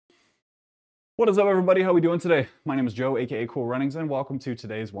What is up, everybody? How we doing today? My name is Joe, aka Cool Runnings, and welcome to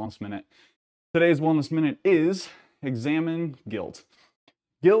today's Wellness Minute. Today's Wellness Minute is examine guilt.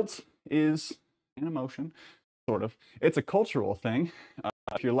 Guilt is an emotion, sort of. It's a cultural thing.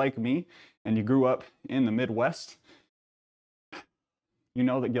 If you're like me and you grew up in the Midwest, you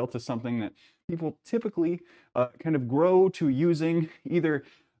know that guilt is something that people typically kind of grow to using, either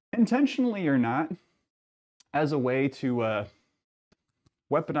intentionally or not, as a way to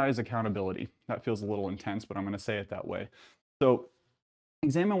weaponize accountability. That feels a little intense, but I'm going to say it that way. So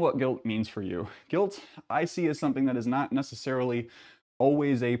examine what guilt means for you. Guilt, I see as something that is not necessarily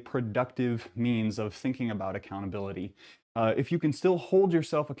always a productive means of thinking about accountability. If you can still hold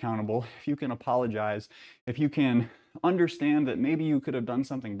yourself accountable, if you can apologize, if you can understand that maybe you could have done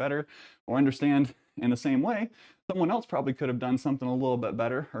something better, or understand in the same way, someone else probably could have done something a little bit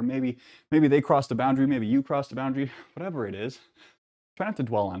better, or maybe they crossed a boundary, maybe you crossed a boundary, whatever it is, try not to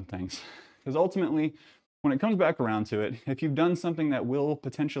dwell on things. Because ultimately, when it comes back around to it, if you've done something that will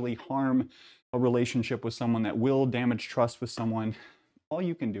potentially harm a relationship with someone, that will damage trust with someone, all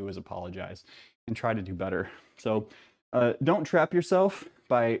you can do is apologize and try to do better. So don't trap yourself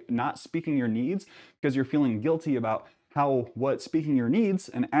by not speaking your needs because you're feeling guilty about what speaking your needs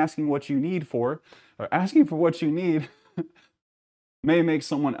and asking what you need for, or asking for what you need may make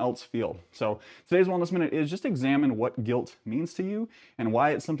someone else feel. So today's Wellness Minute is just examine what guilt means to you and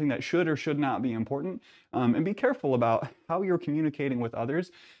why it's something that should or should not be important. And be careful about how you're communicating with others,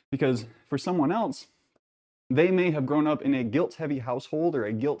 because for someone else, they may have grown up in a guilt-heavy household or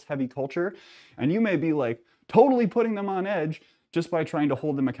a guilt-heavy culture, and you may be like totally putting them on edge just by trying to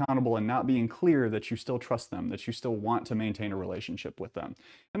hold them accountable and not being clear that you still trust them, that you still want to maintain a relationship with them.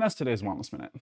 And that's today's Wellness Minute.